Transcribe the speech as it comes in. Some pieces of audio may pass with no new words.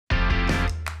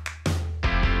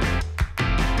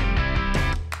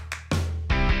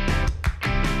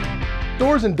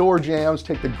Doors and door jambs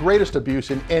take the greatest abuse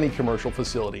in any commercial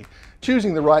facility.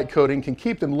 Choosing the right coating can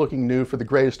keep them looking new for the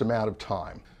greatest amount of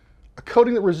time. A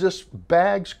coating that resists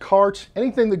bags, carts,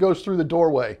 anything that goes through the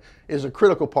doorway is a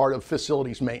critical part of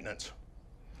facilities maintenance.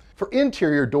 For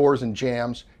interior doors and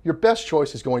jambs, your best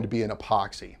choice is going to be an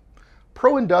epoxy.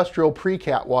 Pro Industrial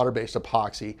Pre-Cat water-based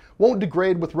epoxy won't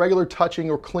degrade with regular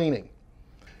touching or cleaning.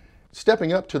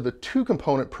 Stepping up to the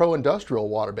two-component Pro Industrial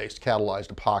water-based catalyzed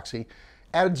epoxy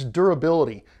adds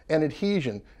durability and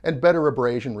adhesion and better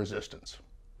abrasion resistance.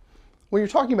 When you're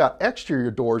talking about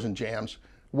exterior doors and jambs,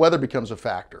 weather becomes a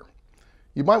factor.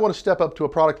 You might want to step up to a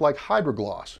product like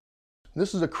Hydrogloss.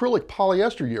 This is acrylic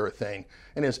polyester urethane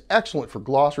and is excellent for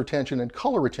gloss retention and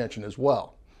color retention as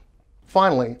well.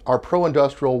 Finally, our Pro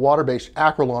Industrial water-based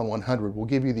Acrylon 100 will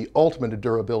give you the ultimate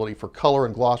durability for color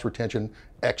and gloss retention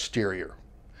exterior.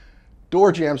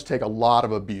 Door jambs take a lot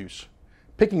of abuse.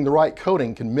 Picking the right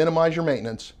coating can minimize your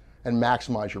maintenance and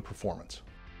maximize your performance.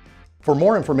 For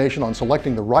more information on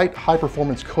selecting the right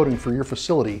high-performance coating for your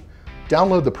facility,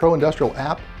 download the Pro Industrial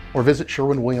app or visit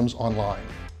Sherwin-Williams online.